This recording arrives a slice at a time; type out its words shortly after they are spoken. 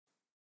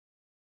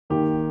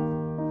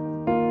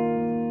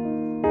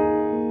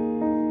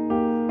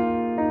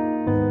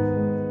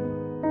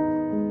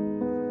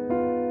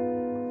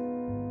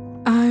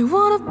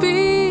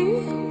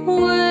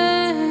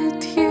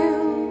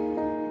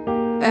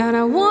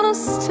wanna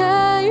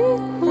stay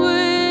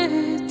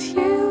with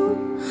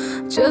you,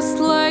 just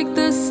like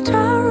the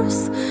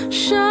stars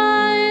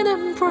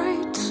shining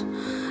bright.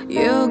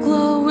 You're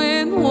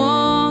glowing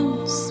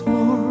once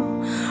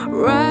more,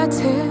 right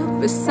here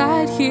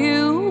beside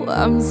you.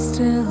 I'm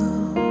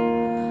still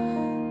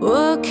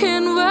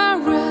walking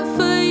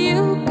wherever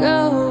you go.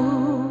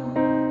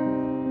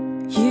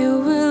 You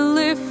will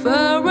live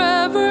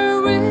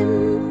forever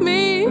in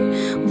me,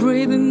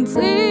 breathing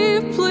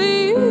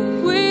deeply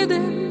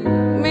within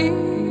me.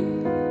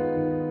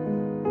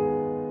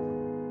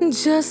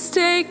 Just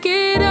take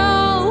it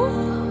all.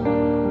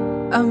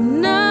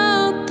 I'm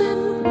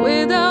nothing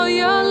without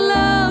your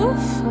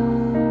love.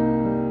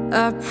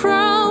 I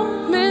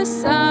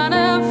promise I'll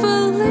never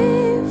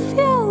leave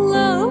your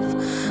love.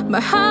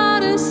 My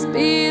heart is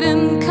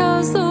beating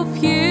 'cause of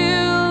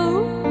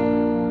you,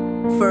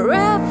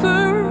 forever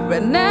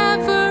and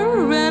ever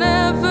and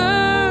ever.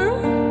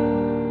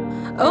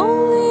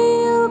 Only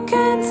you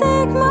can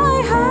take my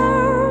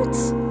heart,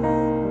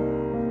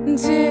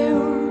 dear,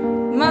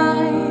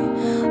 my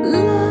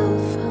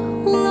love,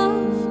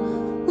 love,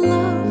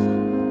 love.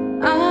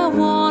 I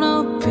wanna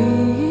be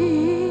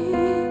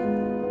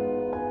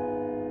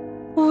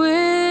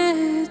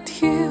with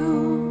you.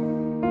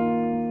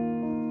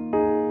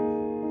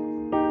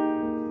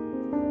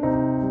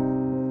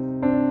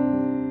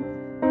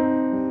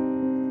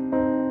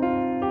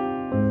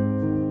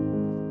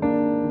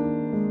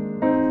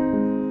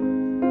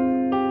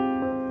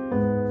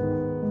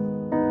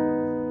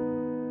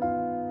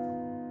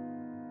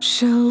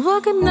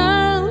 저와가 날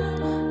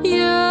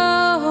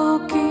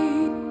여기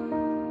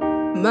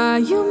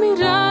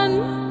마음이란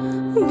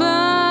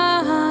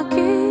바퀴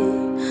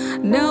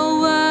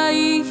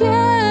너와의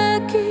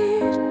얘기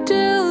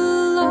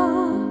들러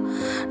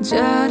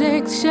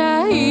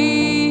자렉자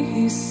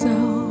있어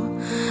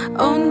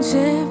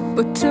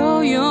언제부터였는지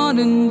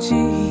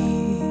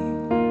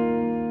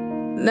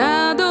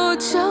나도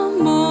잘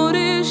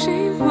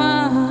모르지만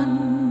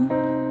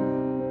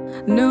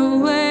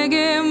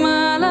너에게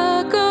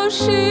말하고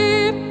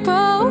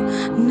싶어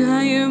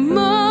나의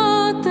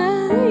모든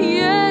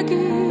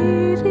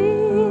얘기를.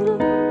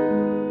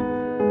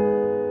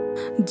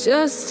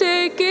 Just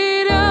take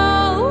it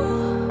all.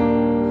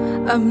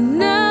 I'm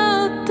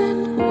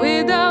nothing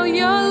without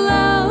your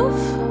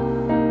love.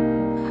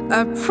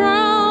 I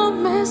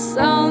promise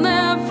I'll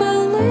never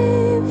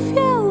leave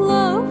your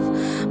love.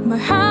 My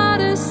heart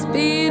is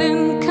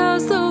beating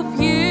 'cause of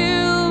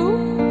you,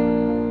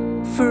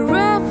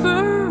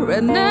 forever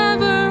and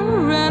ever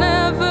and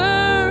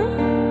ever.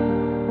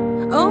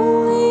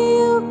 Only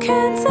you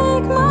can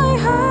take my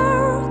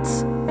heart,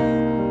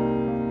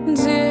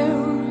 dear,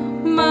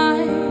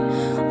 my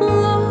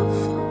love,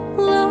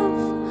 love,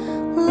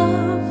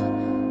 love.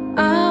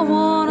 I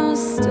wanna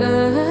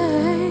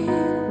stay.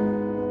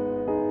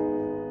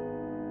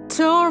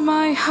 Tore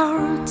my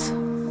heart,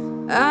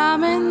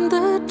 I'm in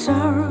the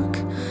dark.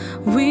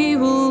 We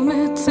will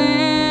meet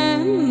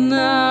in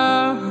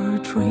our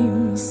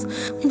dreams.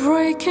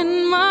 Breaking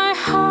my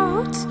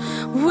heart,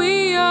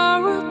 we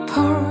are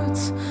apart.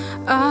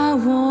 I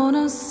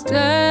wanna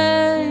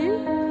stay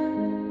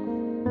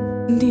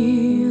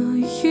near